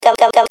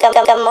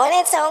Good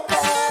morning, Tonka.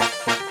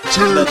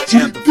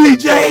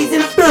 DJs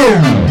and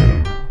boom.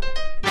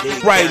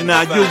 Right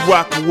now, you're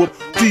rocking with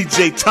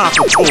DJ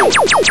Tonka Toy.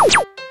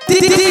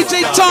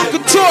 DJ Tonka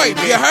Toy,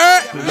 you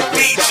heard?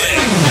 DJ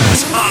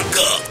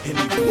Tonka.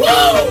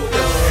 Whoa!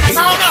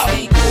 Tonka!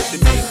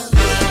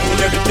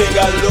 Everything I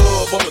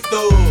love, I'm a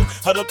thug.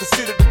 I don't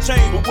consider the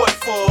change, but what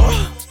for?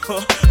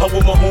 I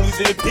want my homies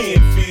in the pen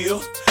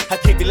field. I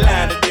can't be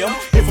lying to them.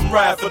 If I'm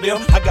riding for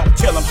them, I gotta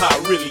tell them how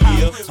it really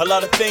is. A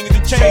lot of things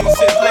have changed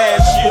since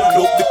last year.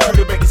 Nope, the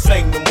crib ain't the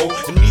same no more.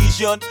 And these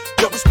young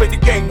don't respect the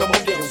gang no more.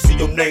 They don't see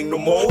your name no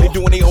more. They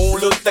doing their own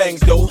little things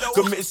though.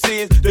 Commit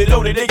sins they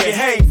know that they get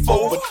hanged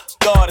for. But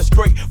God is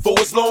great. For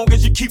as long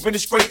as you keeping it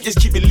straight, just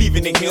keep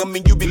believing in Him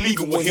and you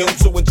believing with Him.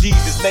 So in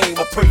Jesus' name,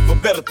 I pray for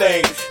better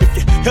things.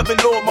 If you help me,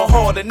 Lord, my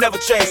heart it never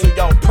change. So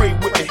y'all pray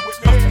with me.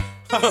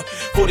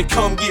 Before they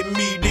come get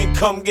me, then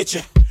come get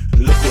you.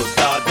 Look what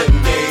God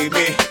done gave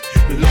me.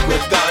 Look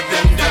what God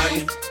done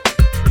done.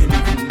 And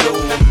even though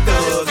I'm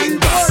thugging,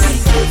 God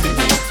ain't good to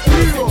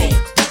me.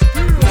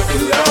 Look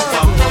at all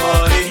my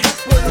money.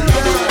 Look at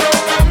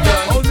all I'm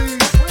done.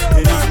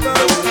 And even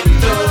though I'm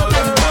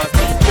thugging, God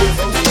ain't good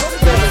to me.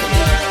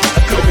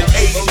 I could've been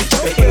Asian,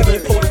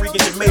 Bahamian, Puerto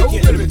Rican,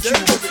 Jamaican. Could've been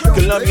Cuban,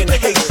 Colombian,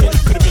 Haitian.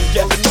 Could've been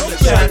Japanese,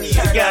 Chinese,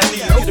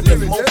 Guyanese. Could've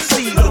been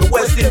overseas or the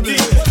West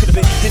Indies. Could've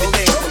been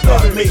anything, but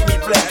God made me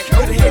black.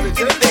 Could've been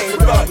anything,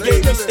 but God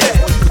gave me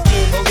stats.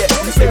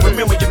 You say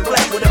remember you're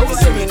black, whatever you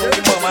spend on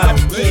your mama, I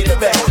be getting it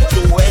back.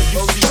 So as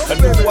you see, I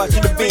know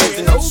watching the Benz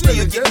and I'm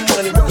still getting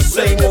money with the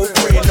same old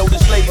friend. Know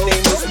this lady name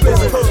is Miss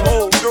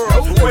Old Girl,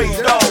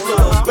 raised all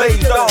love,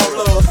 bathed all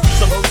love.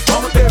 So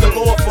I'ma thank the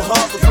Lord for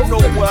her, cause I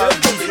know where I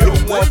be, it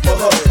one for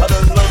her. I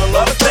done learned a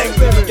lot of things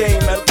in the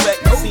game, matter of fact,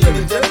 I seen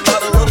it, done a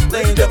lot of other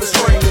things that was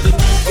strange. The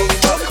new game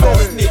I call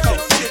snitching,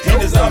 and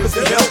it's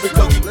obviously help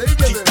because you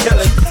keep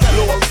telling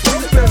Lord,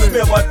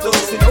 smell my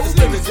thugs and those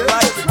niggas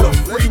like, but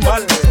free my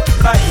life.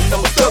 I'm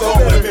a thug on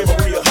the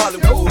memory of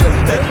Hollywood.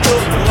 That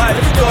thug life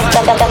is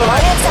Good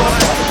morning,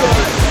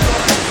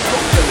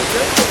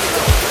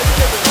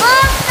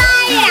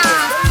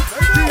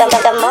 Tonka.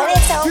 Good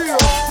morning, Tonka.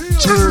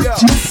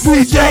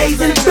 DJs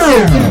and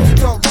boom.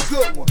 Talk a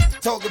good one.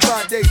 Talk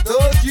about they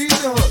thugs,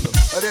 G's and hustlers.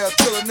 Or they'll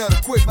tell another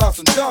quick about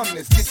some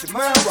dumbness. Get your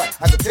mind right.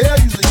 I can tell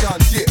you's a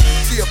young shit.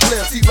 See a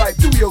player see right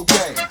through your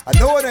game. I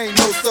know it ain't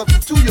no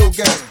substance to your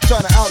game.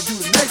 Trying to outdo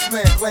the next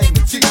man claiming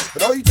to cheat.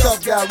 But all you tough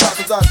guy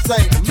rappers are the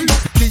same to me.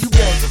 See you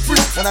game for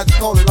free, and I just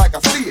call it like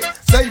I see it.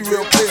 Say you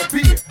real player,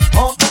 be it.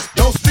 Huh?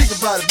 Don't speak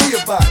about it, be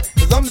about it.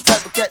 Cause I'm the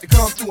type of cat that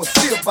come through and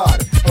see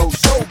about it. Oh,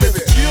 show,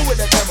 baby, chill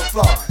with that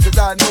camouflage. Cause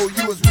I know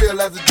you as real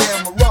as a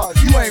damn mirage.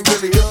 You ain't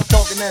really here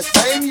talking that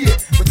same year.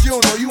 But you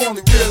don't know you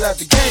only real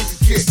as the game you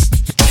kick.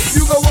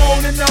 You go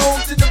on and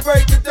on to the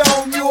break of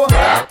dawn. You a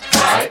rap,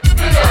 right? If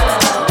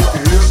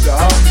you hear the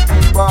hot,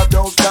 Bob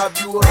don't stop.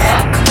 You a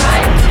rap,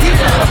 right? Good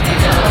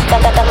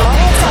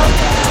morning,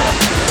 Tonka.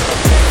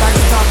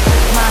 First off,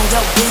 mind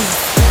your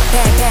business.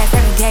 Bad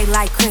every day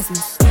like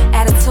Christmas.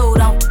 Attitude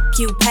on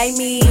you pay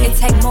me. It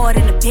take more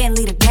than a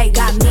Bentley today.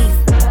 Got me.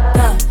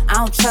 I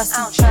don't trust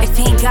him. If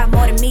he ain't got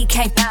more than me,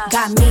 can't.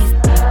 Got me.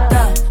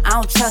 I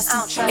don't trust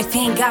him. If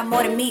he ain't got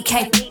more than me,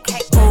 can't.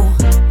 Ooh.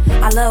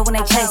 I love when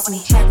they chase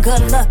me.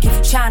 Good luck if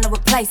you trying to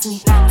replace me.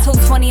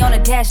 220 on the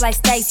dash like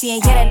Stacy.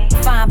 And yeah,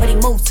 that fine, but he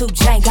moved too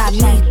jank. Got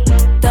me.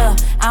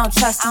 I don't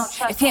trust him.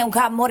 If he don't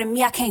got more than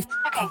me, I can't.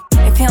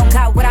 If he don't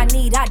got what I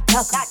need, I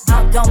duck him.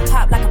 I don't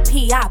pop like a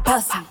pea, I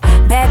bust him.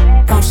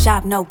 Bad gon'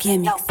 shop, no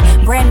gimmicks.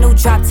 Brand new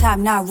drop top,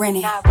 not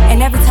renting.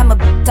 And every time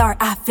a start,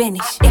 I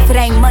finish. If it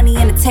ain't money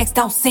in the text,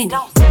 don't send it.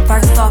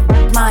 First off,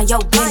 mind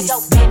your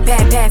business.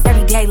 Bad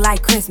every day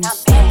like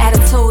Christmas.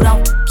 Attitude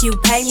on you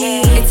pay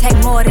me. It take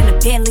more than a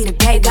Bentley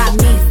today. Got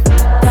me.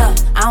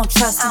 I don't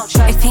trust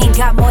him. If he ain't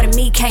got more than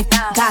me, can't.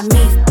 Got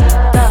me.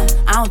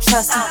 I don't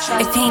trust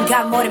him. If he ain't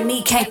got more than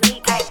me, can't.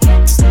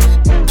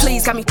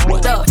 Please got me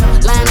fucked up.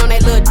 Lying on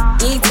that little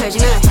you ain't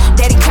touching nothing.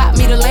 Daddy caught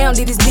me the lamb,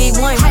 did this big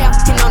one. How y'all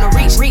f***ing on the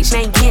reach,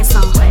 ain't getting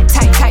some.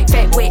 Tight,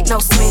 fat, wet, no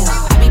smell.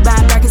 I be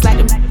buying Birkins like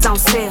them on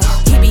sale.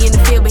 He be in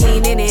the field, but he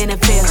ain't in the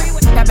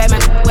NFL. Got back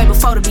my way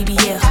before the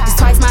BBL. It's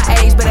twice my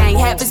age, but I ain't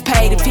half as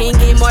paid. If he ain't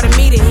getting more than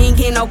me, then he ain't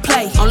getting no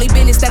play. Only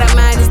business that I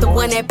mind is the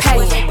one that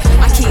pay.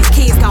 My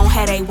kids gon'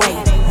 have they way.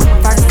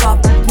 First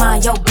off,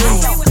 mind your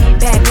business.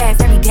 Bad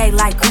every day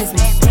like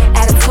Christmas.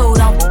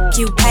 Attitude on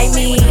you pay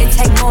me. It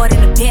take more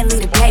than a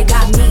Bentley today.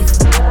 Got me.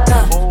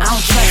 I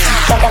don't trust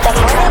you.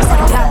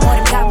 Got more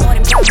than.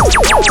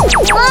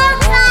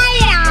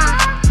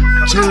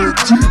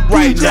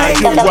 Right now,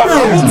 you're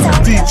rocking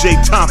with DJ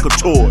Tonka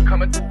Toy.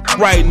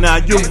 Right now,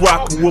 you're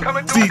rocking with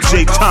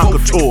DJ Tonka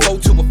Toy. Go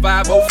to a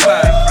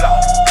 505.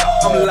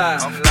 I'm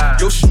live.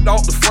 Your shit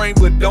off the frame,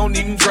 but don't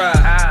even drive.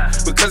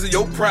 Because of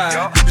your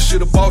pride, you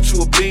should've bought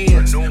you a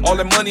Benz. All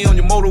that money on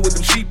your motor with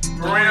them cheap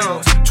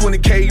rims.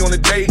 20K on the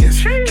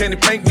Dayton's. Can you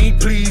paint me,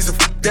 please?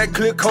 That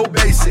clear coat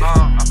basic.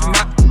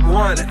 Not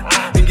running.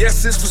 And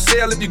yes, it's for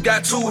sale if you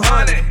got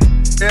 200.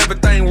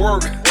 Everything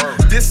working.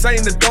 This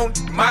ain't the don't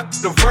mock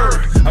the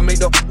verb. I made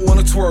the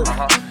wanna twerk.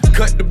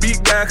 Cut the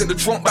beat down cause the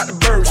trunk bout to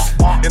burst.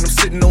 And I'm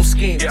sitting on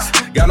skins.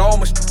 Got all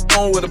my shit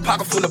on with a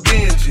pocket full of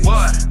binges.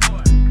 What?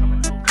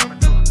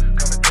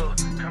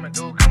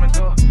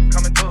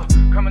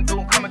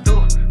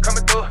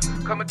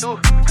 Coming through,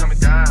 coming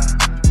down.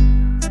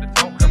 The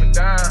dope coming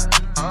down,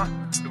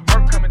 the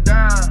work coming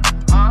down,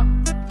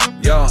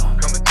 Yo,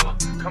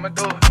 coming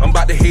through. I'm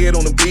about to head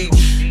on the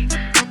beach.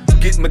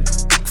 Get my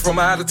from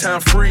out of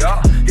town free.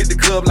 Hit the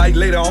club like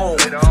later on.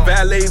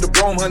 Valet the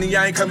Rome, honey,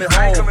 I ain't coming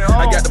home.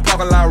 I got the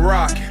parking lot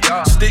rock.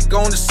 Stick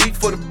on the seat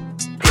for the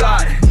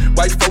plot.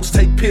 White folks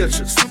take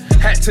pictures.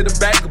 Hat to the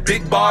back, a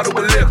big bottle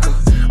of liquor.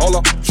 All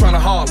up trying to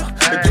holler.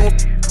 If you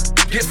don't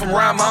get from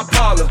around my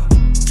parlor,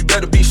 you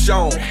better be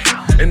shown.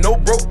 And no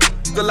broke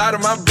the light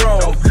of my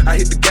bro. I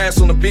hit the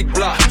gas on the big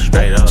block.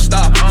 Straight up.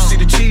 Stop. You see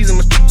the cheese in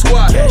my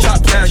squad.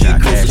 Chop down,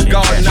 get close to the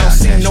garden. I don't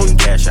see no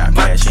cash out,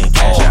 cash in,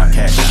 cash out,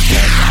 cash out,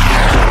 cash out.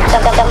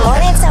 The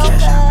morning zone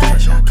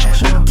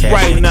club.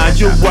 Right now,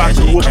 you're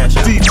rocking with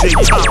DJ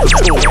Tonka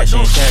Toy. Cash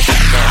in, cash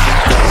out,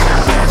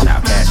 cash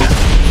out, cash out.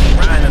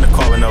 Riding in the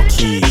car with no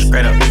keys.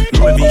 Straight up.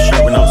 Louis V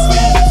shirt with no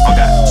sleeves. I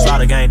got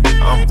Slaughter Gang,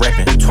 I'm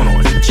reppin'.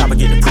 21. Chopper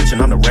getting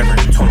preaching, I'm the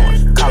reverend.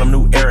 21. Call him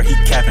new era, he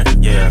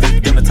capping. Yeah.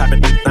 Them the type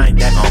of thing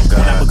that on God.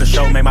 When I book a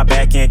show, make my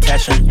back end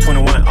cashin'.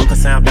 21. Uncle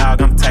Sam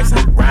Dog, I'm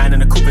taxing. Riding in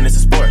the coupe and it's a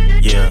sport.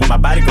 Yeah. My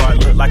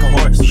bodyguard look like a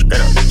horse.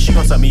 Straight up. She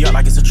gon' suck me up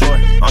like it's a chore.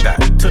 On God.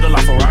 To the La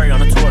Ferrari on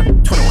the tour.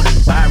 21.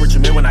 Buy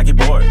Richard Mille when I get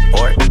bored.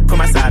 Bored. Put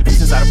my side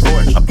piece inside a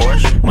Porsche. A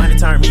Porsche. Money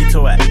turned me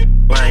to a.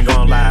 I ain't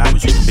gon' lie, I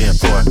was used to being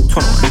poor.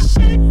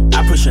 21.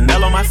 I put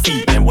Chanel on my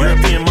feet, and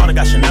European model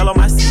got Chanel on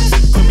my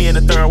seats. Put me in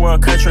a third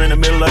world country in the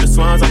middle of the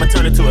slums, I'ma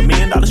turn it to $1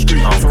 million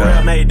street. For real,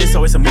 I made this,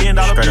 so it's $1 million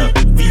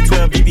beat.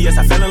 V12 BBS,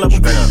 I fell in love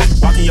with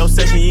beat. Walk in your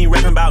session, you ain't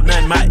rapping about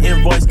nothing. My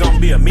invoice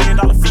gon' be $1 million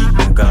fee.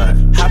 Oh God,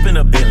 hop in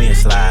a Bentley and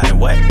slide. And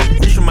what?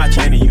 Reach for my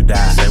chain and you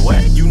die. Say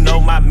what? You know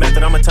my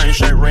method, I'ma turn your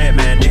shirt red,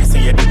 man. Then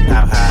send your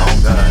out high.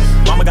 Oh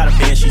God, mama got a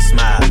Benz, she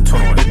smiled.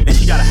 21. Then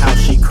she got a house,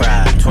 she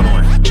cried.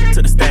 21.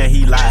 To the stand,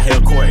 he lied.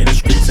 Held court in the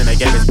streets, and they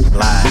gave us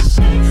lies.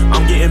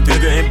 I'm getting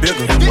bigger and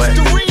bigger. And what?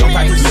 Don't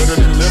practice little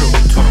than little.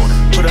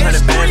 21. Put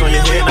 100 bands on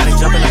your head, now they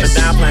jumping up and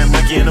down, playing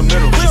monkey in the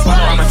middle. She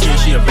swallow all my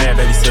kids, she a bad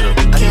babysitter.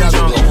 Kim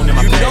Jong-un in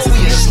my pants.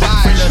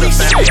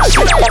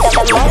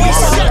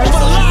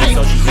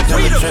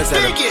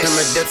 I'm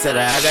a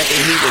dipsetter, I got the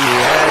heat with me,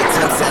 I got a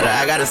temp setter,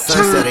 I got a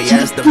sunsetter, yeah,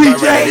 that's the borough,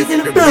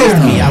 the beast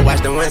me, I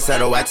watched the wind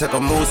settle, I took a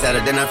move setter,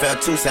 then I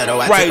felt two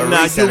settle, I took a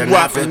resetter,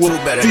 now I feel two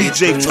better,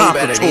 DJ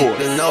Tonka Toy.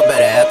 There's no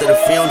better, after the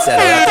film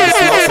setter, after the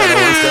smoke setter,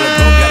 I'm still a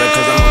broke getter,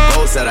 cause I'm a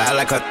gold setter, I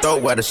like her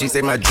throat wetter, she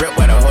say my drip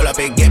wetter, hold up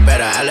and get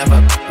better, I left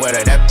her with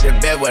her, that the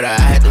bed with her,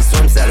 I had to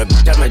swim setter,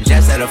 I'm a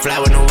jet setter, fly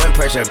with no wind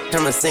pressure,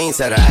 I'm a scene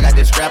setter, I got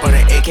this strap on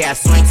the AK, I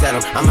swing setter,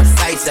 I'm a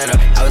sight setter,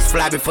 I was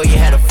fly before you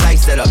had a flight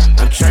set up,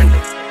 I'm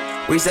trending.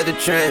 We set the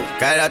trend,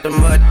 got it out the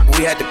mud,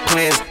 we had to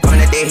cleanse. Going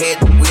at their head,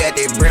 we at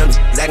their brims.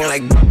 Acting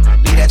like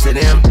leave that to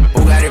them.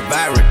 Who got it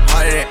vibrant,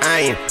 harder than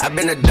iron. I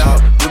been a dog,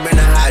 you been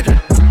a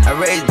hydrant. I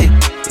raised it,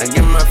 I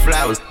give my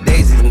flowers,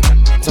 daisies and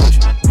don't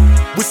you?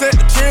 We set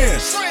the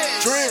trends,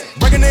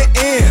 breaking it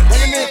in.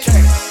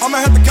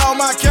 I'ma have to call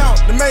my account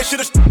to make sure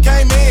the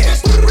came in.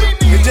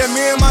 It's just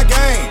me and my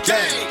gang.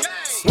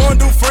 We don't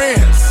do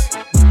friends.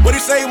 What he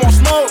say, he want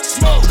smoke?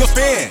 We gon'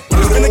 spin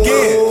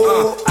again.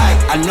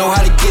 I know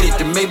how to get it,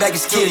 the Maybach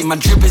is kitty. My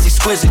drip is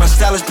exquisite, my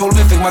style is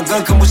prolific. My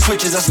gun come with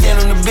switches, I stand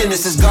on the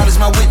business as God is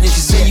my witness.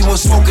 You say you want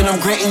smoke and I'm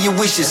granting your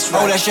wishes.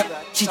 Roll that shit,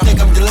 she think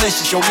I'm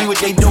delicious. Show me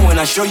what they doing,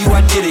 I show you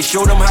I did it.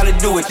 Show them how to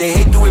do it, they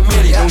hate to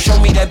admit it. Don't show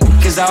me that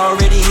cause I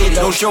already hit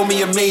it. Don't show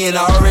me $1 million,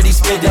 I already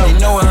spent it. They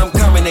know how I'm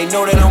coming, they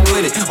know that I'm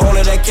with it. All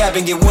of that cap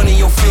and get one in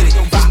your fitted.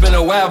 It's been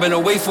a while, been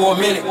away for a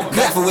minute.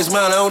 Back for his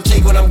mind, I don't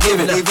take what I'm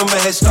giving. Gave him a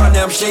head start,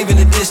 now I'm shaving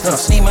the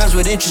distance. See minds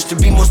with interest to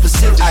be more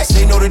specific.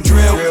 They know the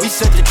drill, we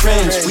set the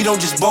trends. We don't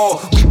just ball,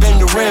 we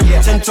bend the rim.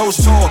 10 toes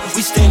tall,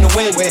 we stay in the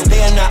wind.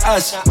 They are not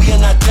us, we are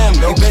not them.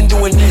 We been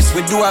doing this,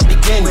 where do I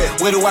begin?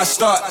 Where do I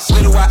start,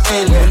 where do I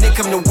end? When they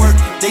come to work,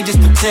 they just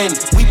pretend.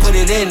 We put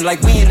it in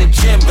like we in the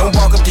gym. Don't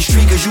walk up the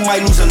street cause you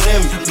might lose a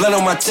limb. Blood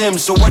on my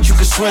Timbs, so what you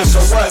can swim. So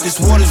what? This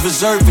water's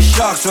reserved for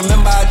sharks.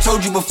 Remember I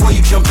told you before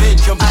you jump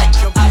in.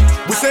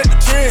 We set the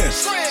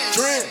trends,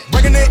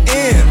 breaking it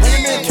in.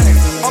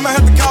 I'ma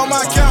have to call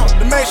my account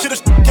to make sure the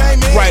came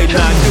in. Right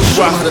now, you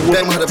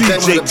rockin' with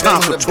DJ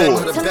Tonka Toy.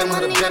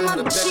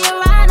 She a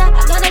rider,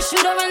 I got a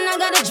shooter and I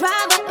got a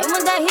driver. And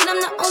when that hit, I'm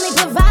the only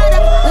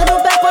provider. Little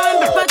back for him,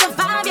 big brother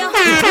 5, yo.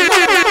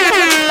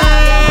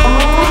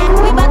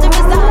 We bout to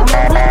resolve, yo.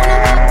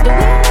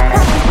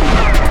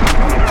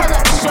 Hold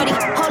up, shorty,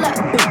 hold up.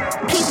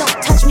 Please don't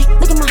touch me.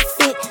 Look at my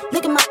fit,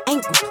 look at my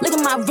ankle, look at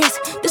my wrist.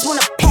 This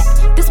one a pack,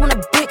 this one a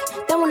brick,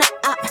 that one a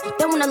op,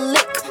 that one a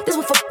lick. This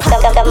one for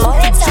pop, The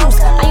morning juice.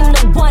 zone. I am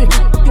the one,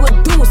 you a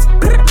deuce.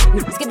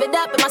 Give it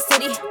up in my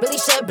city, really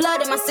shed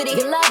blood in my city,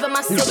 get love in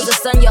my city. The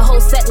sun, your whole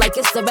set like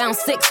it's around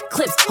 6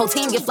 clips. Whole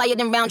team get flyer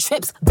than round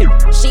trips.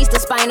 She's the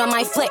spine on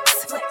my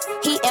flicks.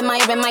 He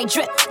admiring my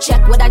drip.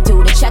 Check what I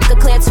do, the check a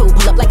clear too.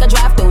 Pull up like a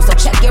drive through, so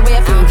check your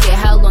rear view. I don't care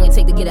how long it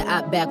take to get it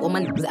out back. All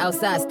my niggas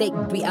outside, steak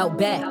be out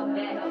back.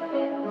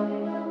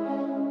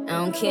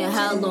 don't care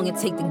how long it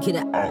take to get it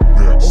out.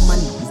 that All my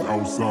shit niggas is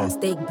outside.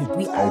 stay good,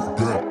 we Out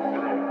that.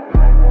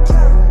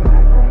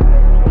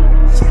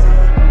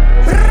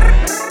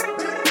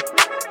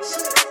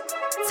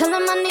 Tell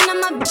them I need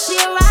my bitch, she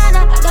a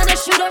rider. I got a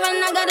shooter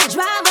and I got a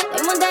driver.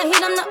 They want that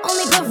heat, I'm the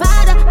only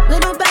provider.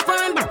 Little back for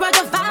him, worth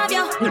the 5,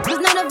 yo. Niggas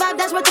know the vibe,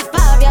 that's worth the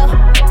 5, yo.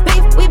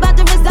 Beef, we bout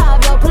to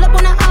resolve, yo. Pull up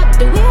on the up,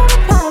 do we have a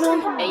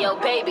problem? Hey, yo,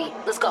 baby,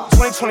 let's go.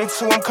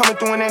 2022, I'm coming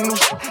through in that new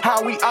shit.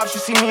 How we ops,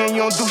 you see me and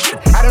you don't do shit.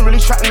 I didn't really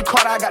trap in the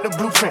car, I got the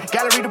blueprint.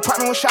 Gallery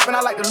department when shopping,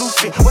 I like to loose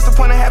fit. What's the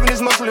point of having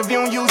this muscle if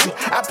you don't use it?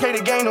 I play the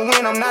game to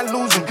win, I'm not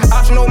losing.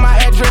 Ops know my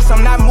address,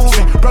 I'm not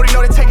moving. Brody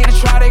know they take it to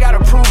try, they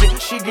gotta prove it.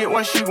 She get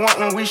what she want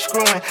when we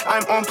screwing.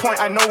 I'm on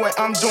point, I know what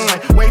I'm doing.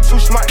 Way too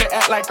smart to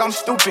act like I'm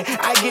stupid.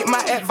 I get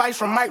my advice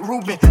from Mike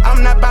Rubin.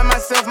 I'm not by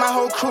myself, my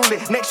whole crew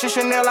lit. Next to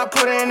Chanel, I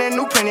put her in that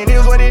new print. It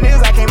is what it is,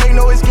 I can't make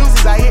no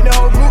excuses. I hit the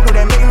whole group,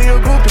 that make me a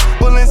groupie.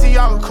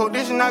 Balenciaga, code,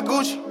 this is not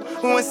Gucci.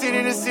 We went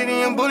city to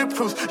city and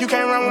bulletproofs. You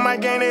can't run with my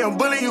gang, they'll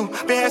bully you.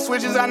 Been had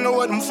switches, I know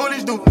what them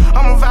foolish do.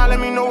 I'm a vibe, let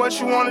me know what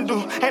you wanna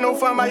do. Ain't no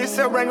fun by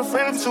yourself, bring a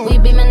friend or two. We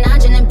be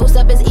menaging and boost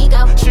up his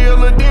ego. She a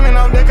little demon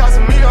on deck,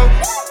 Casamigo.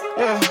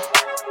 Yeah,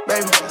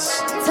 baby.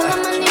 Tell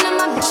them I need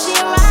my bitch, she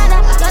a rider.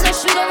 I got a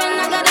shooter and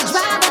I got a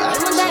driver. They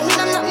want that heat,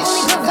 I'm the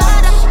only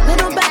provider.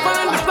 Little back for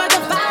him, worth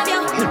the 5,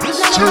 yo.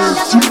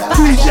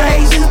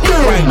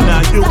 Right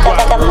now, you're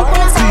rocking with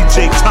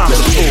DJ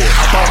Thomas.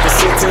 About to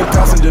sit 10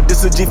 passenger,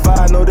 this a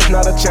G5, no, this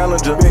not a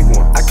Challenger. Big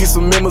one. I keep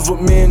some members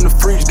with me in the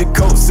fridge, the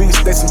coat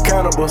seats, they some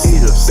cannibals.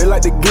 Eaters. They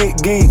like to geek,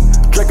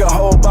 drink a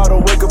whole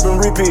bottle, wake up and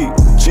repeat.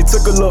 She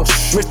took a look,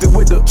 mixed it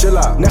with the chill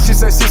out. Now she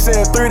said she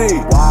saying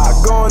 3D. Wow. I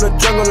go in the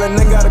jungle and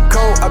they got a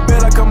coat, I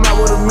bet I come out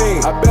with a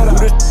mean. I bet I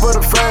do this for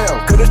the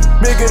fam, cause this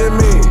bigger than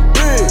me.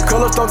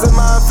 Color stones in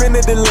my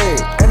infinity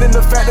lane, and in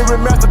the factory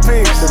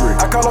masterpiece.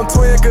 I call him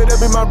twin, could that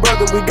be my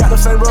brother? We got the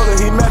same brother,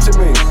 he matching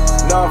me.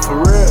 Nah,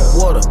 for real.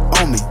 Water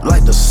on me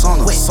like the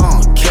sun,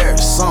 sun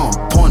carrots, sun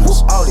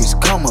pointers. All these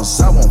comers,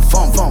 I want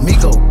fun. Me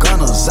go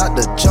gunners out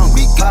the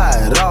jungle,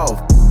 pie it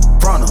off.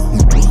 Brunner,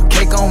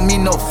 cake on me,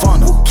 no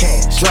funnel.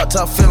 Cash, drop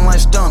top feeling like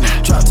stunner.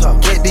 Drop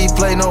top, KD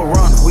play no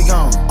runner. We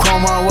gon'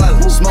 chrome my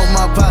wallet, smoke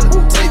my pilot.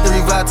 Take the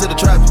revive to the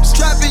tropics.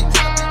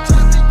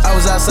 I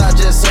was outside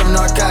just serving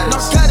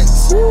narcotics.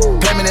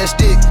 Pay me that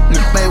stick,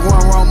 made one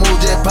wrong move,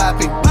 just pop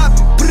it.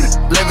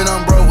 Living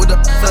on bro with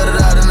the flooded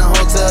out in the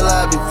hotel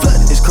lobby.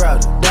 It's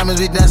crowded, diamonds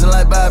be dancing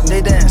like Bobby.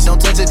 They dance, don't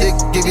touch it, dick,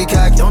 give you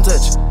cocky, don't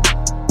touch it.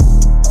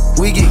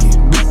 We get it,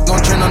 gon'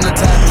 trend on the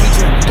top.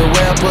 The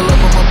way I pull up,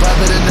 I'ma pop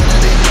it and none of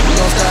these niggas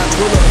gon' stop.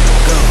 Pull up,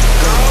 go.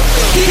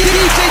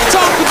 DJ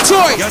Tonka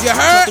Toy, yo, you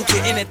heard? Do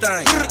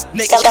anything.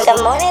 Niggas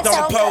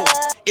don't pose.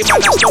 It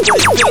might not know what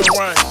it's feeling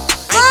run.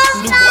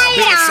 Ain't new boy,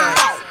 been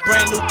insane.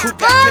 Brand new coupe,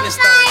 got plenty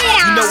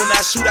stain. You know when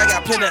I shoot, I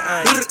got plenty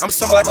aim. I'm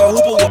something like a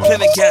hooper with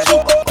plenty game.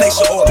 Place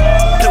your order.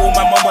 Play with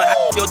my mama, I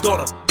your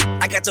daughter.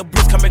 I got the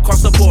bricks coming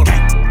across the border.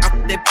 I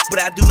that,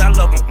 but I do not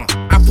love her.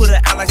 I put her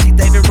out like she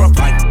David Ruff.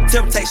 Like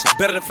temptation,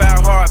 better than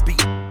foul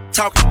heartbeat.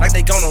 Talking like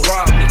they gonna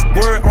rob me.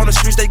 Word on the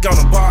streets, they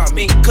gonna bar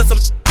me. Cause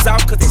some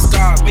out cause they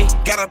scarred me.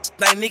 Got a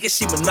like nigga,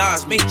 she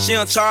menage me. She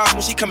don't charge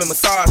when she come and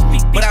massage me.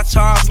 But I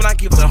charge when I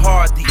give her the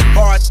hard D.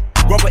 Hard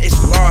rubber is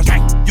large.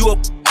 You a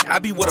I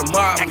be with a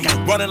mob,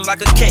 running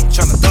like a cat,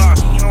 tryna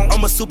dodge.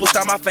 I'm a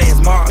superstar, my fans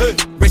mob.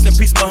 Rest in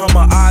peace,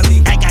 Muhammad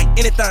Ali.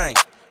 Anything,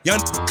 young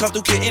come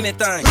through, kill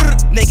anything.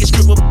 Naked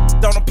stripper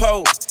on the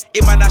pole.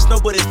 It might not snow,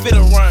 but it fit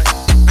and run.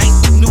 I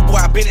ain't new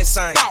boy, I been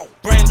insane.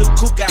 Brand new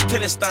coupe, got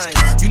plenty stain.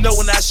 You know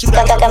when I shoot,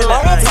 I got plenty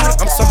aim.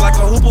 I'm something like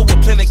a hooper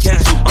with plenty game.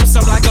 I'm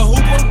something like a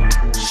hooper.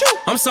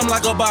 I'm something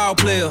like a ball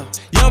player.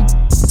 Young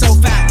so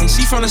fat, and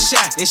she from the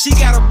shack, and she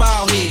got a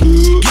ball head.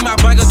 Get my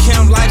bank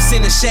account, life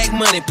send the shack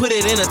money, put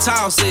it in a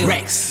tall cell.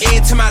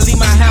 Every time I leave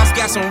my house,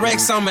 got some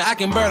Rex on me, I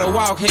can barely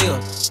walk here.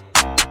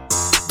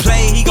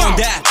 Play, he gon'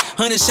 die.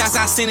 100 shots,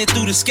 I send it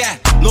through the sky.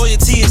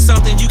 Loyalty is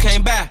something you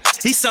can't buy.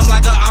 He something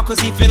like a op, cause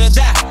he finna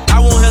die. I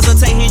won't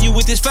hesitate hitting you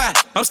with this fight.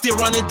 I'm still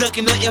running,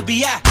 ducking the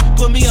FBI.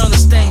 Put me on the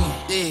stand.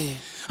 Yeah.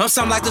 I'm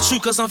something like the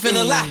truth, cause I'm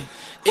finna lie.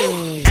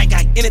 Yeah. I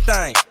got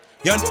anything.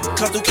 Young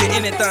come through, kill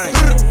anything.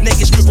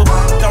 Naked stripper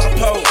on the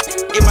pole.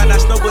 It might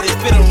not snow, but it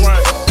fit and run.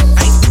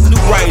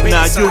 Right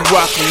now, you're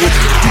rocking with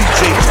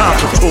DJ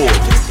Tonka Toy.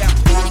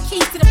 The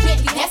keys to the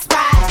Bentley, that's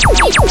right.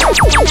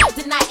 Stand out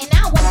tonight, and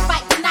I don't wanna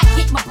fight tonight.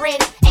 Get my bread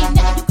up. Ain't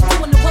nothing you can do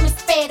when the woman's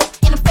fed up.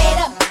 And I'm fed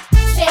up,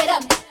 shed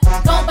up.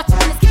 Go on, but you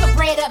wanna get my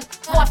bread up.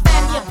 Go I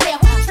find me a player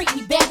who can treat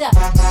me better.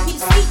 Be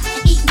the sweet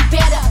and eat me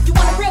better. You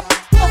want a real,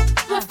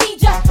 we'll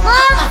feed ya.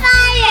 I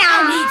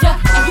don't need ya,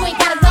 and you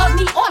ain't gotta love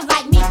me or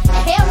like me.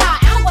 And hell no,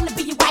 I don't wanna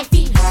be your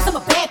wifey. I'm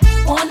a bad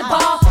on the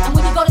ball, and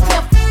when you go to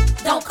jail,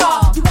 don't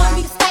call. You want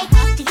me to stay?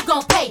 You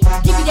gon' pay.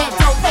 Give me that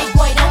don't pay,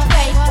 boy, don't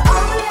pay.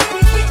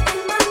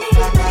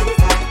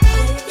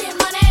 Get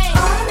money.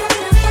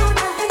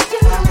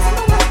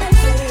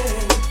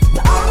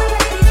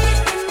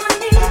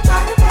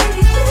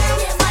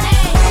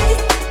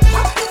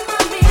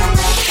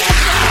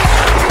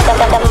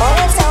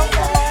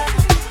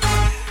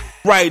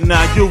 Right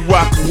now, you're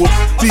rocking with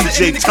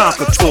DJ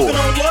Tonka Toy.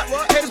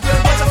 Haters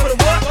better watch out for the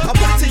what? I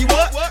put it to you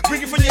what?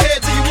 Bring it from your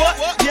head to you what?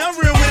 Yeah, I'm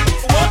real with it.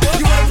 For what?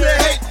 You wanna play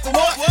hate for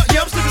what?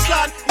 Yeah, I'm slipping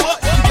sliding. What?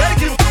 You better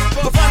get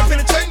but find a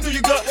penetrating through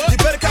your gut. You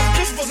better cop a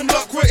kiss for some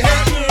luck quick. Hey,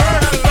 you learn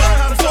how to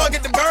love before I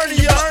get the burning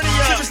you.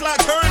 Keep it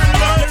slide, turn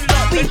it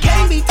up. We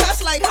can't be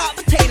touched like hot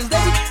potatoes.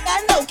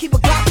 I know, keep a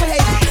Glock for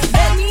haters.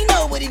 Let me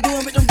know what he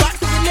doing with them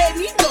rocks. If you let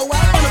me go, I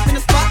run up in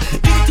the spot.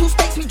 Give me 2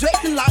 steaks, me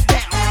draped and locked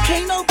down.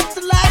 Can't no bitch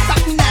alive,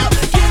 stop me now.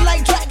 Get it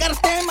like Drac, gotta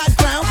stand my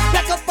ground.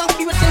 Back up off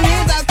me with your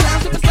hands out,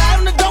 clown. Slip and slide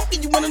on the donkey,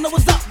 you wanna know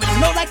what's up.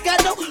 Know like I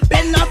know,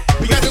 bend up.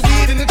 We got the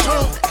weed in the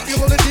trunk, you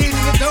want the D's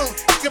in the dome.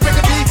 You can break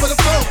the beat for the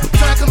phone,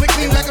 try to come and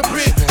clean like a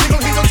brick. We gon'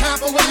 need no time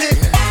for a lick.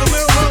 The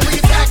real one, we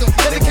attack them,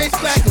 let it case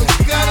slack them.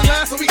 We got a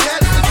line, so we got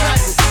it to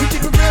track them. We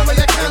keep it real like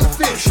that kind of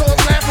fit. Show a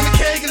laugh from the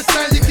keg and the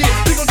sign you get.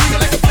 We gon' do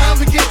it like a pound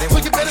we get. So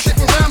you better stick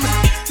around me.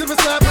 Slip and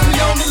slide, put me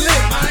on the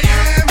lip.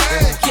 Miami,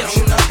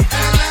 Atlanta,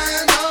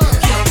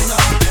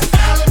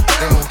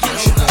 Alabama,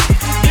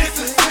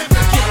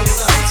 Mississippi,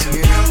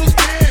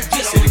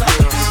 Houston.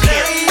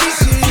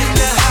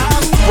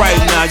 Right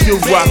now,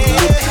 you're rocking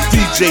with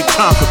DJ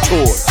Tonka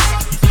Toy.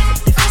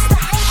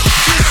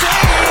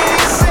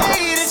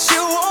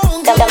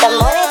 Good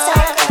morning,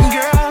 Tonka.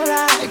 Girl,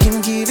 I can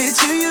give it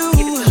to you.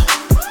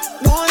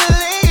 Wanna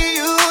lay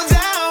you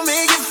down,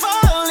 make you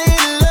fall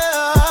in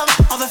love.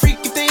 All the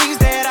freaky things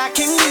that I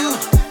can do.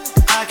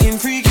 I can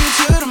freak you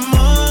to the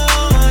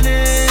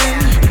morning.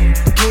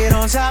 Get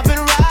on top and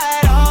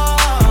ride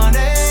on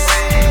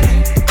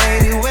it.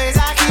 Any ways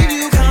I keep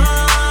you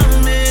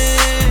coming.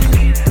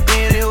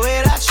 Any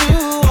way that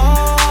you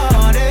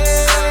want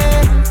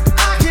it.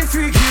 I can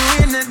freak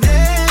you in the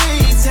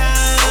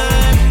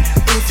daytime.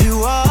 If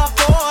you up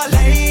for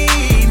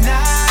late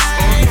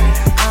night,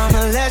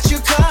 I'ma let you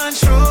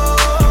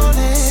control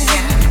it.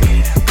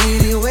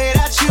 Any way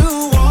that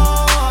you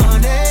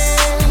want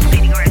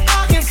it,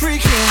 I can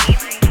freak you.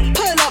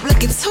 Pull up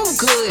looking too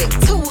good,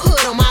 too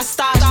hood on my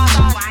style.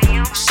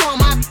 Show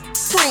my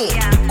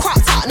friend, crop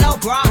top, no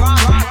bra.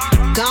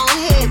 Go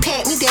ahead,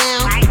 pat me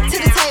down. To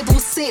the table,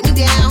 sit me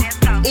down.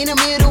 In the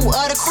middle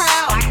of the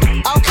crowd.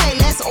 Okay,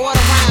 let's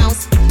order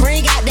rounds.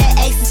 Bring out that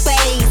ace of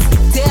spades,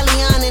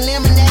 Deleon and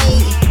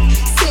lemonade.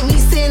 Sit me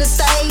center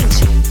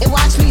stage and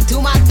watch me do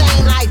my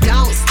thing like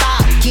don't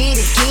stop. Get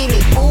it,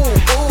 ooh,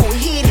 ooh,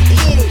 hit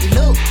it.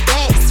 Look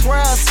back,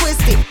 swirl,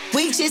 twist it.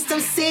 We just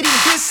some city.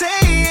 You say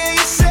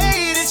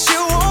that you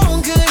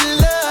want good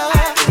love.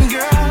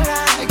 Girl,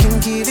 I can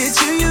give it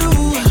to you.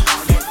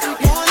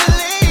 Wanna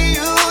lay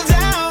you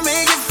down,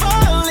 make you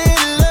fall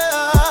in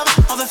love.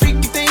 All the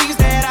freaky things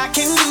that I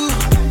can do.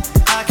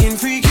 I can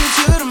freak you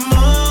to the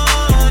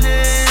morning.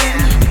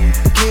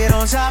 Get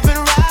on top and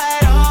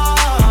ride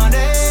on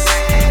it.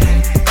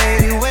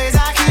 Any ways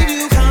I keep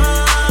you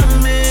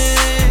coming.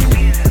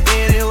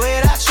 Any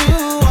way that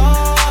you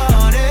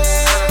want it.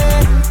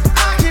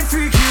 I can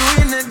freak you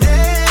in the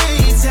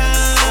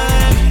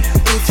daytime.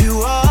 If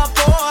you up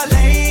for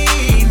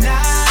late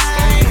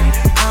night,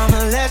 I'ma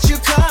let you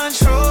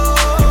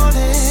control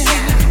it.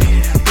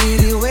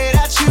 Any way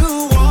that you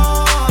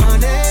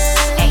want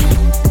it,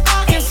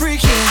 I can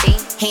freak you.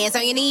 Hands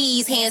on your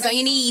knees, hands on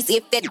your knees.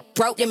 If that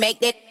broke, then make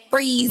that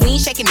freeze. We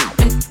ain't shaking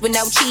with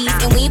no cheese,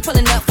 and we ain't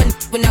pulling up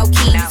with no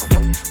keys. I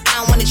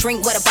don't wanna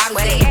drink what a bottle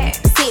at.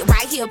 Sit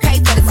right here, pay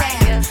for the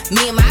tab.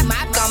 Me and my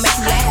mop gon' make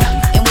you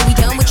laugh. And when we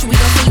done with you, we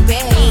gon' see you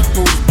bad. Big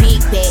booty,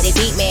 big bad, they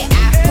big man. I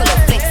pull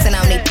up flexing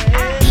on it.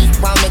 Eat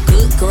on the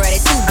good girl,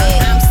 that's too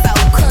bad. I'm so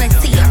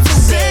currency, I'm too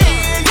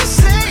bad. You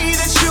say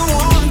that you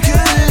want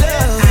good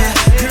love.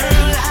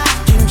 Girl, I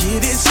can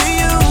give it to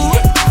you.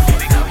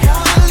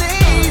 Wanna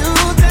lay you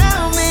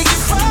down, make you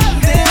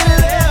fall in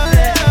love.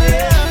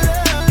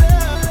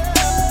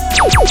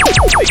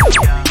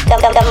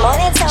 Good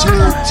morning,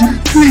 Tonka.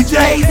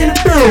 DJs in the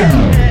building.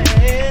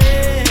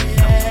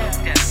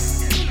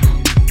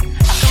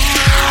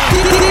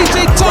 DJ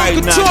Right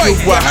Tonka now, Toy, you're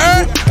you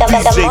heard? rocking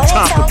with DJ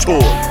Tonka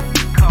Toy.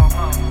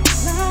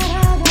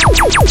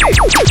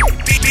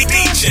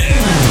 DJ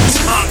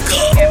Tonka.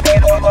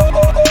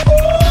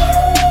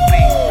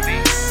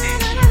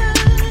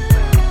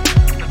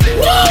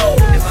 Whoa!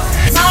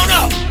 Sound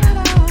up!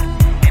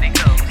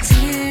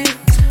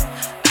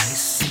 I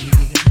see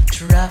a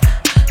drop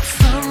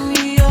from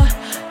your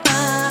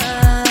eyes.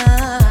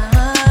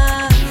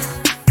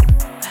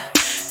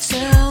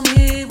 Tell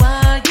me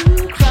why you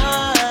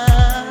cry.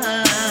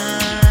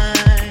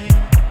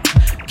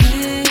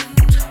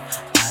 Guilt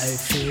I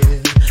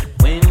feel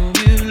when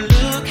you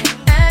look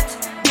at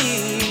me.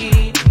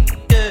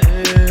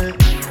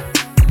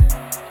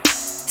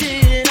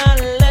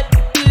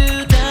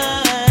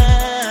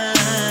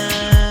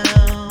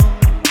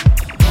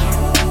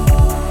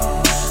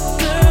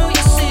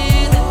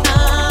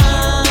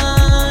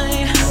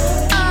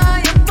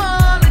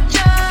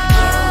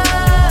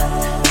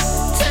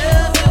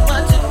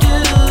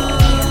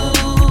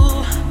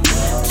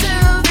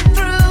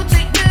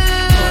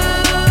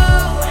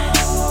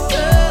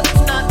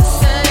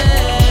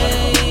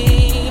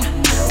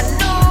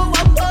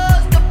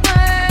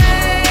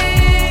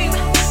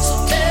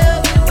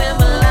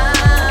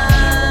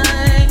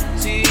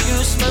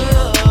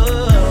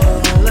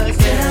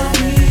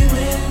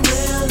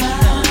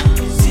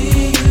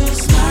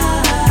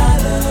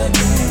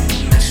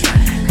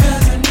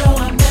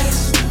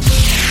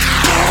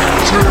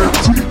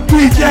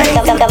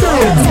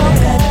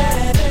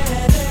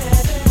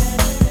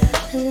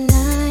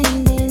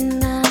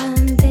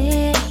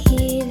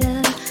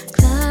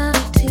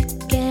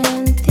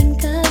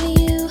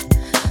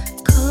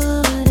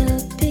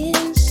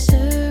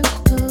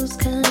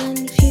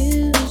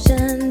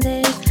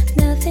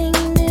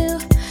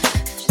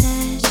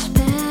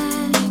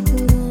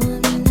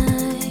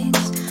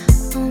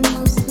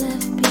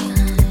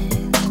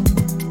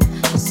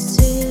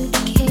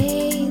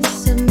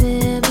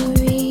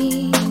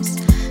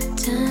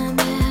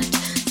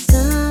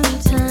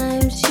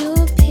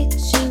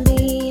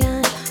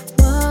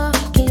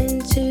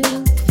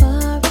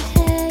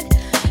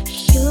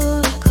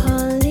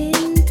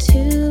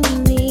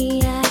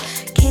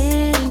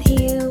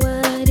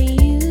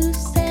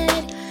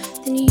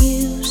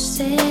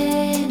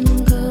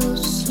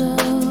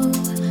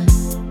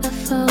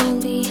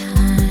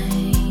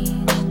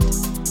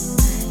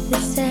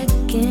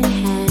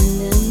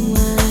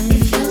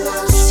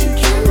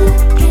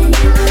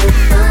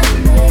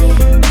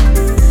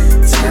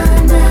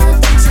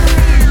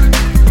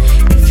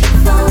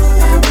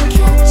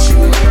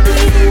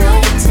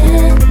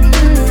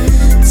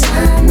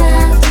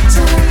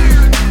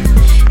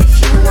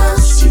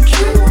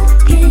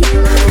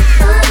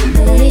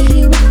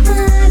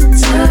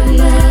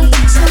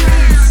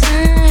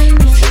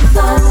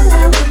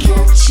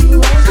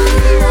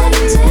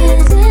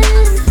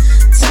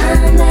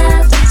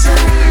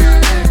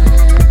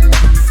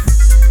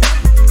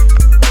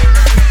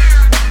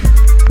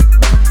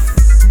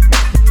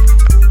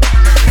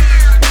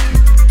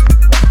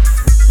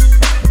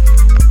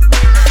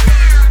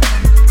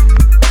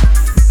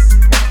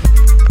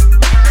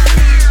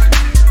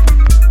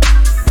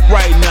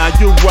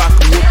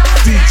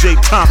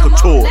 Tonka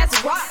Toy.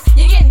 Let's rock.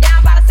 You're getting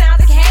down by the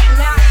sounds of hate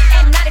now.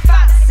 And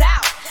 95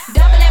 South.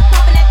 Dumping and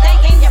pumping that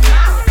thing in your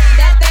mouth.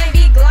 That thing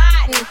be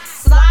gliding,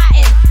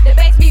 sliding. The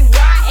bass be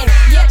riding.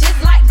 Yeah, just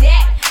like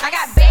that. I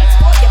got bass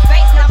for your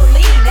face, now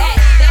believe that.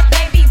 That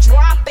thing be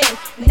dropping,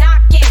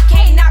 knocking.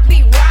 Can't knock,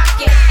 be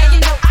rocking. And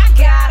you know I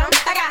got 'em.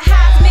 I got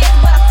high mids,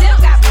 but I still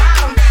got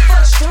bottom. For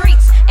the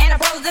streets, and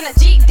I rose in a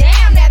Jeep.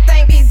 Damn, that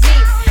thing be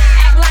deep.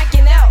 Act like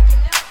you know.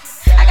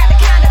 I got the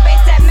kind of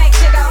bass that makes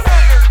you go.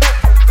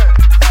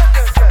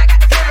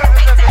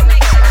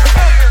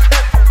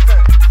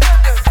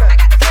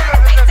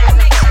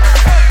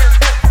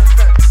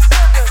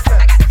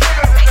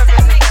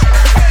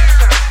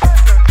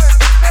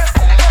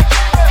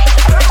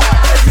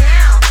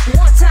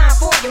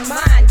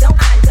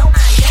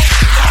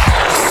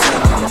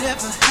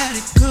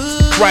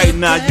 Right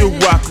now, you're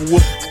rocking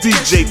with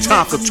DJ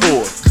Tonka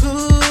Toy.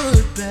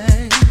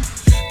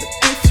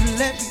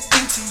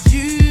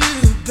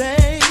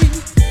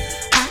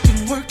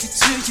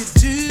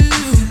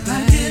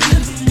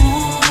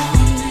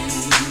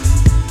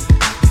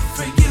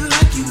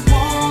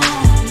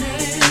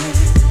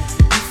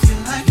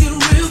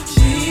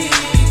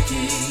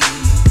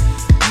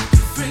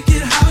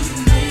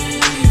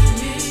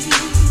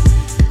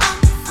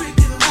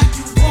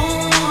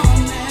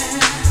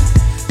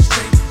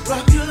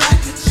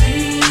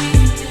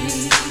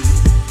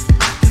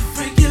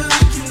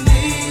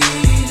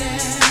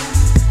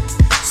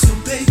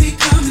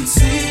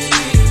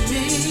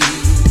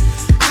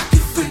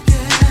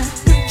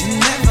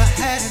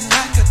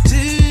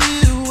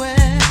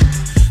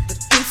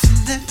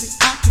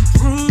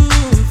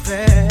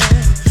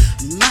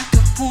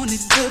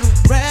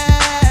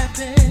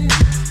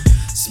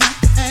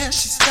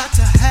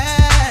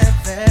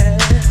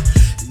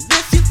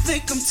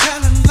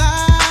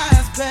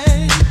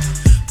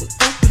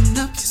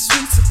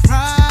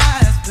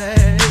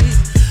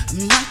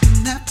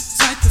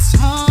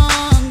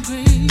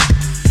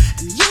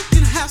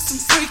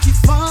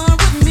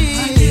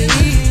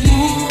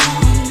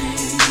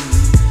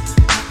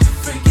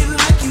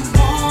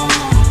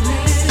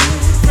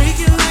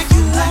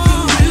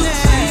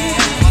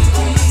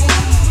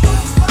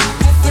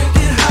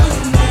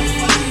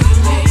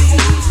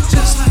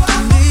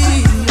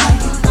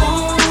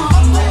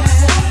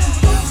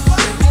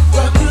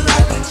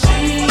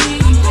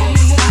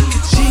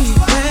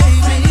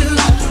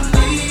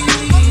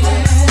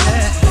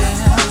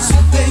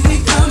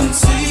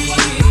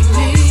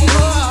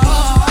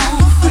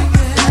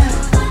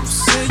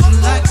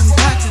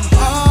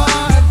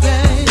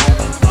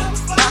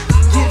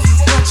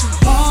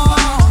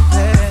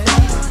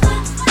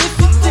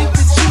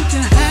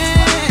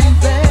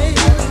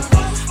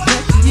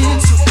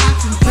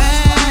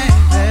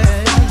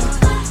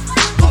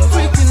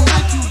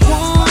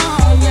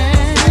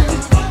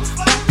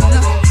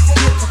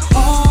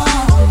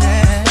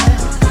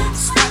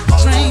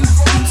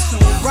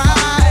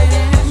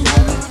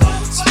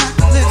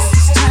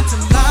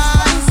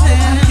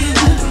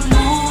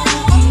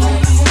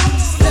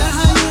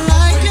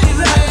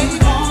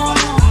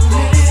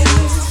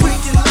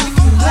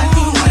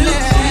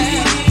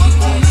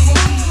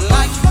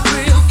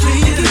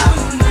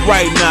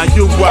 Right now,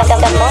 you're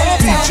rocking with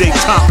DJ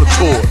Tonka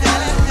Toy.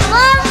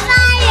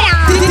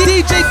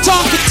 DJ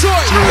Tonka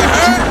Toy. You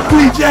heard?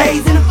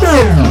 DJs in the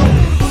building.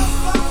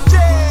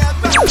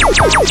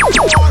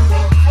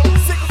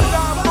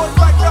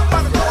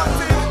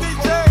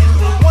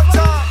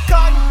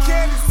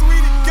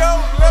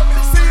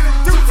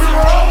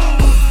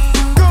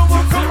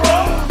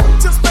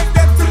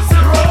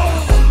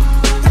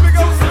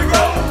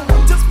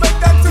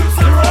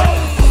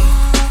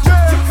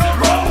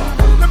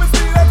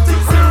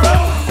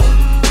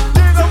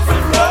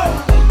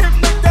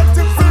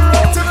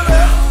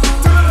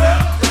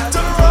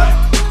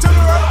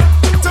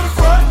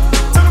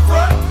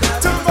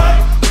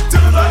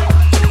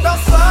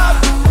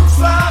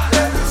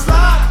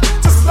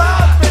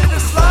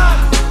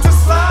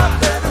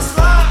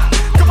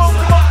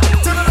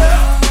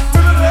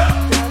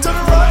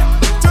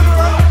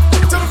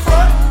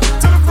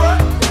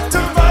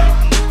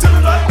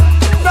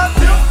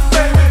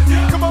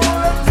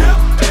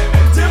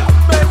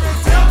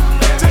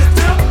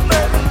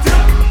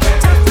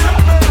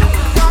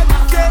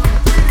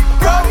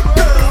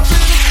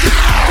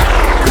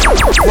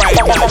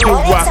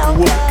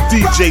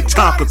 DJ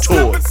Tonka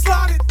Toy.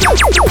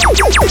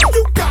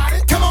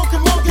 Come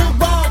on, get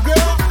wild,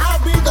 girl. I'll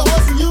be the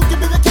horse and you can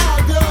be the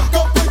cowgirl.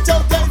 Go put your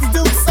days and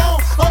do the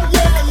song. Oh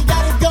yeah, you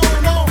got it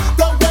going on.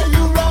 The way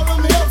you roll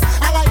them hips,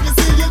 I like to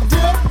see you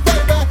dip,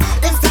 baby.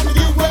 It's time to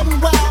get wet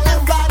and wild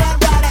and ride out,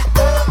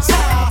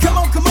 child. Come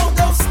on,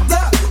 don't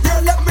stop. Yeah,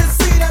 let me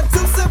see that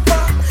two-step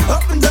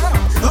up and down,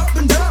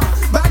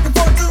 back and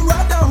forth to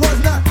ride that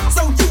horse now.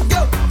 So you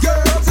go,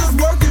 girl, just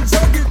work it,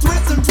 jerk it,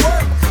 twist and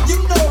twerk. You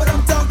know what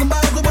I'm talking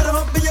about. So put a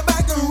hump in your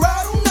back and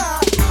ride 'em now.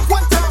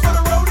 One time for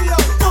the rodeo.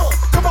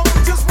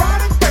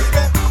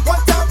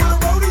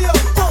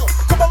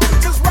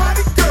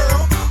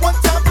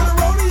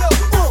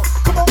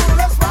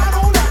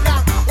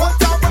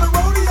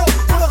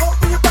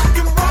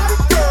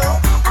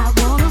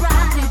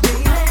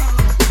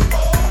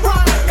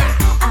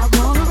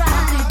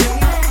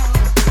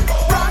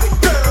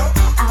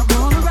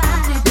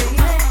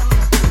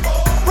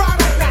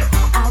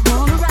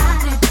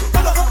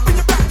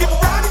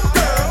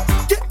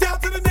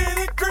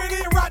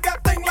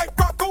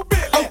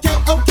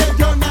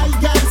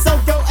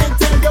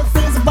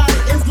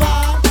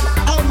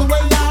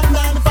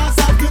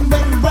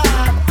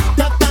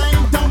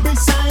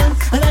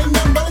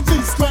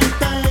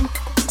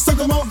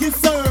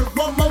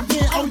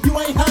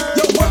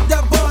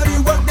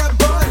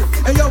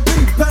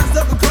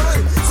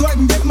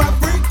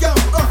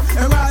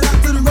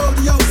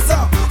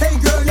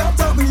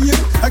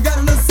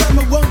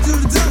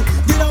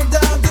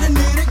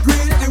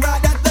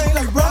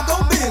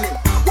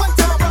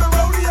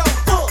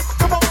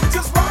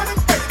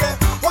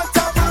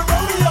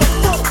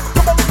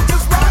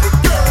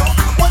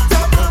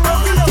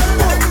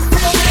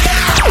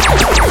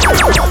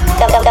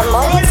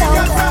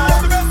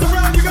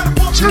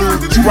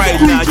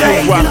 Right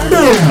now you rockin'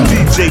 with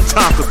DJ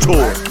Tonka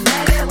Toy.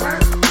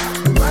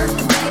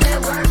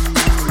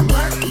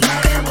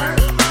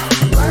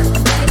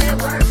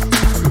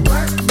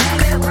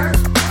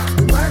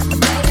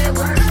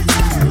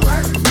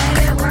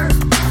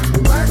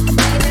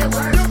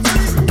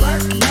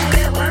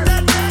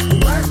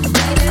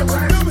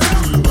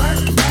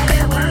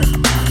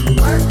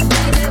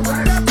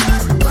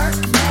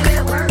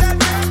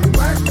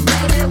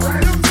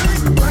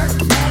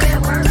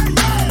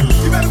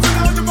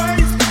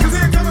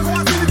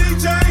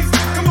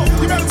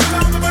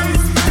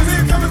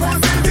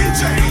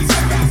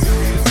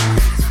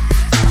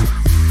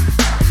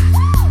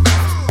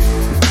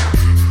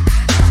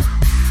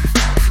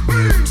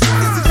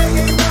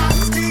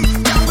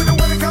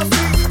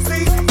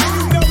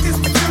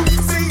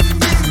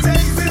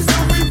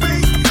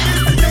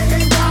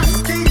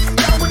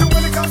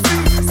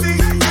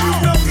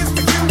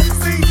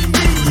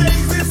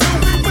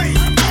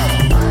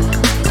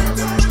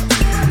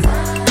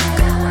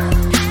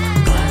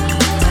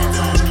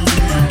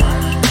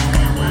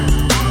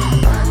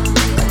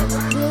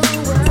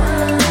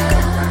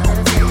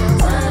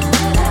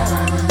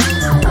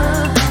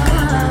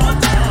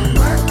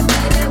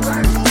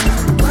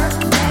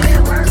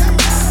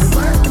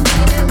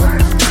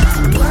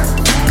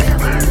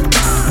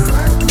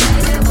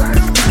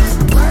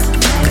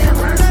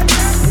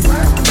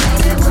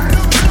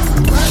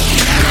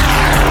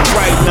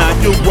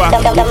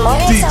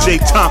 DJ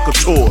Tonka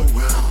Toy.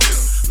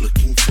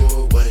 Looking for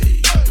a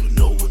way, but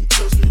no one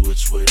tells me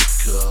which way to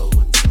go.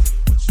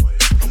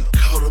 I'm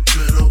caught up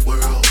in a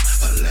world,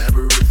 a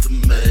labyrinth of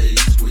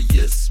maze, where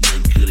yes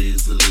men could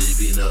easily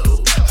be no.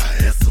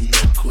 I ask them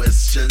no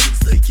questions,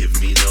 they give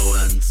me no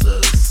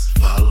answers.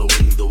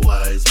 Following the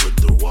wise with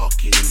the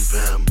walking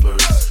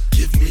pampers.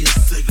 Give me a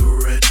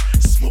cigarette,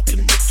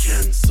 smoking my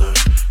cancer.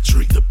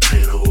 Drink the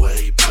pain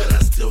away, but I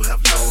still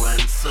have no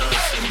answer.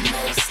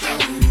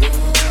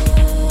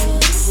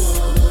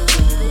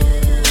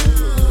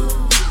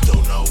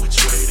 Don't know which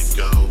way to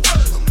go.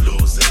 I'm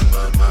losing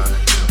my mind,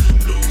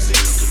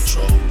 losing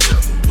control.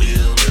 Got the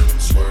wheel and I'm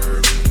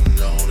swerving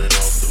on and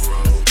off the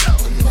road.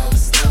 I'm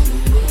lost on the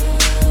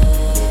road.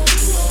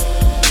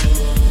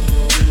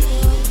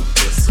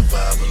 But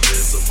survival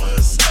is a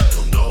must.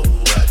 Don't know who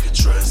I can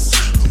trust.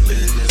 I'm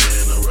living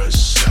in a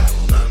rush. I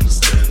don't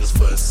understand this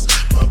fuss.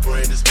 My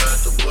brain is about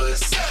to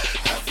bust. I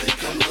think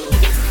I'm losing.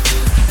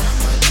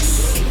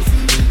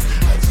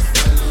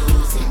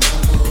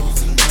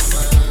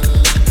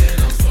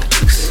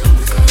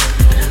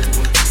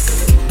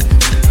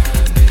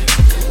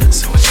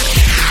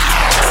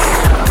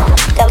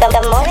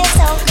 The morning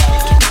song.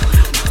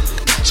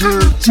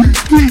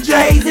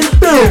 DJs in the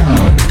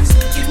building.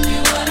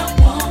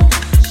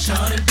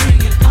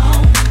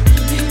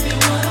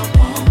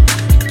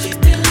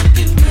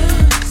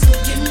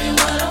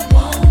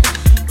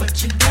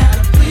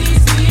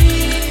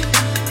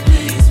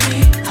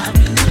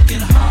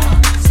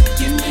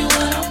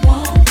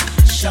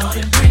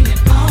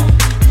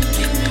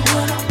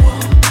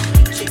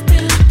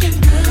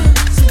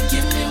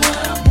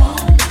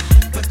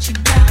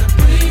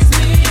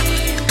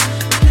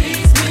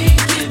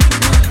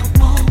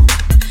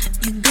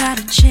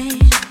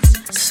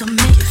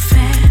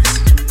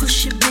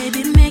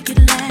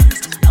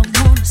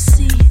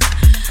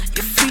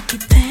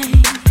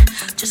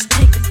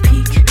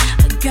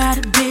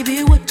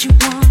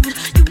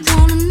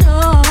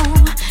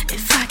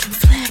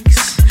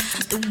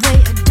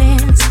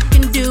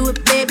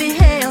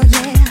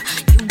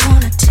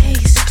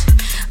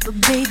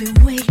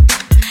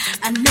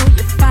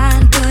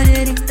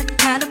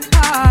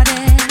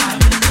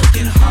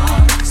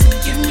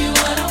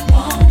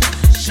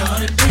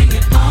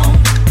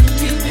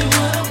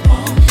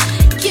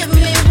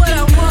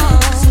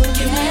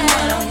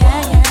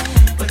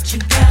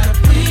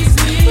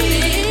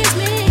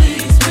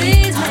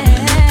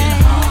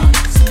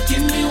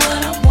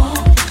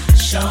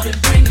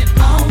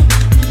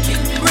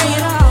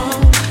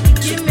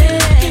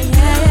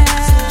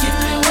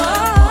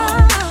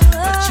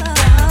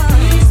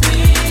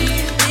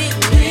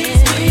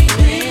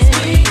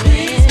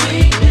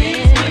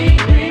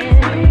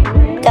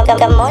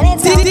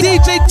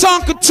 DJ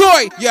Tonka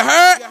Toy, you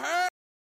heard?